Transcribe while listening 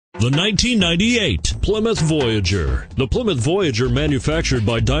The 1998 Plymouth Voyager. The Plymouth Voyager, manufactured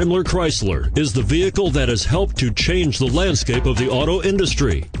by Daimler Chrysler, is the vehicle that has helped to change the landscape of the auto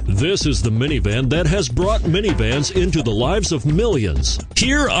industry. This is the minivan that has brought minivans into the lives of millions.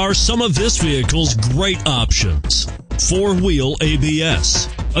 Here are some of this vehicle's great options: four-wheel ABS,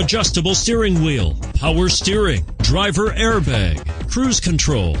 adjustable steering wheel, power steering, driver airbag, cruise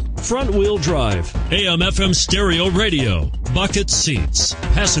control, front-wheel drive, AM/FM stereo radio, bucket seats,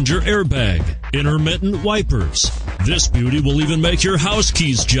 passenger airbag, intermittent wipers. This beauty will even make your house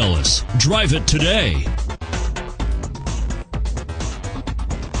keys jealous. Drive it today.